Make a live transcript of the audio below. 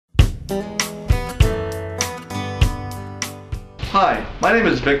Hi, my name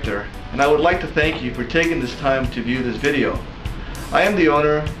is Victor, and I would like to thank you for taking this time to view this video. I am the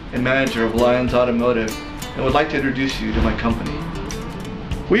owner and manager of Lyons Automotive and would like to introduce you to my company.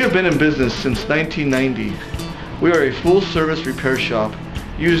 We have been in business since 1990. We are a full-service repair shop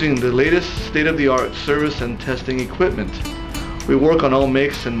using the latest state-of-the-art service and testing equipment. We work on all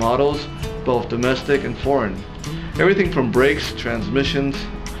makes and models, both domestic and foreign. Everything from brakes, transmissions,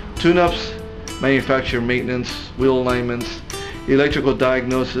 tune-ups, manufacturer maintenance, wheel alignments, electrical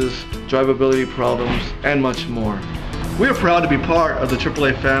diagnosis, drivability problems, and much more. We are proud to be part of the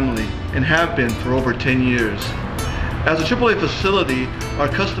AAA family and have been for over 10 years. As a AAA facility, our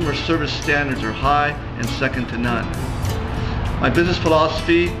customer service standards are high and second to none. My business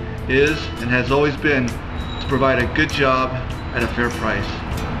philosophy is and has always been to provide a good job at a fair price.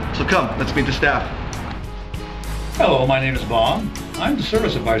 So come, let's meet the staff. Hello, my name is Bob. I'm the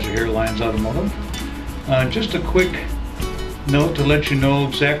service advisor here at Lyons Automotive. Just a quick note to let you know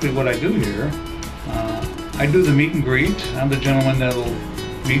exactly what I do here. I do the meet and greet. I'm the gentleman that'll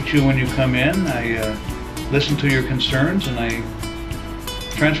meet you when you come in. I listen to your concerns and I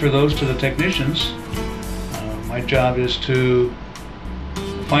transfer those to the technicians. My job is to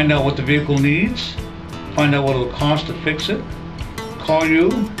find out what the vehicle needs, find out what it'll cost to fix it, call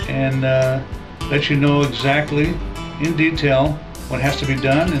you and let you know exactly in detail what has to be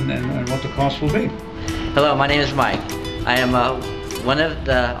done and what the cost will be. Hello, my name is Mike. I am one of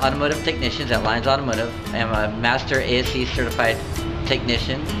the automotive technicians at Lyons Automotive. I am a master ASE certified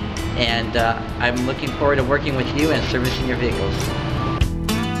technician, and I'm looking forward to working with you and servicing your vehicles.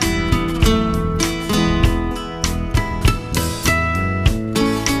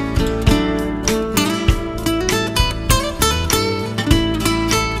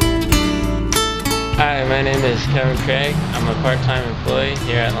 Hi, my name is Kevin Craig. I'm a part-time employee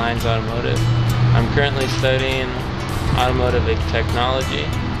here at Lyons Automotive. I'm currently studying automotive technology,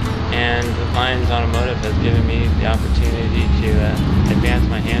 and Lyons Automotive has given me the opportunity to advance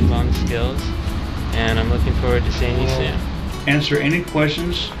my hands-on skills, and I'm looking forward to seeing you soon. Answer any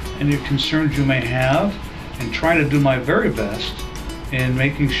questions, any concerns you may have, and try to do my very best in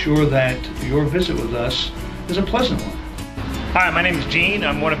making sure that your visit with us is a pleasant one. Hi, my name is Gene.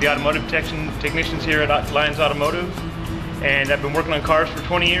 I'm one of the automotive technicians here at Lyons Automotive, and I've been working on cars for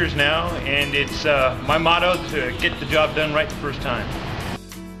 20 years now, and it's my motto to get the job done right the first time.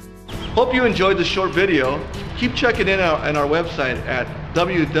 Hope you enjoyed this short video. Keep checking in on our website at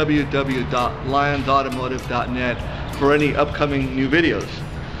www.lyonsautomotive.net for any upcoming new videos.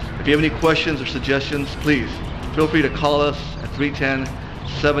 If you have any questions or suggestions, please feel free to call us at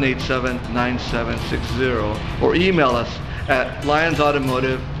 310-787-9760 or email us at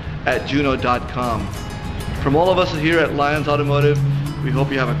lyonsautomotive@juno.com. From all of us here at Lyons Automotive, we hope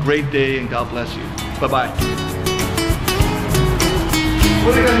you have a great day and God bless you. Bye-bye.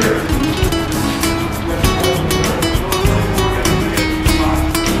 What do you got here?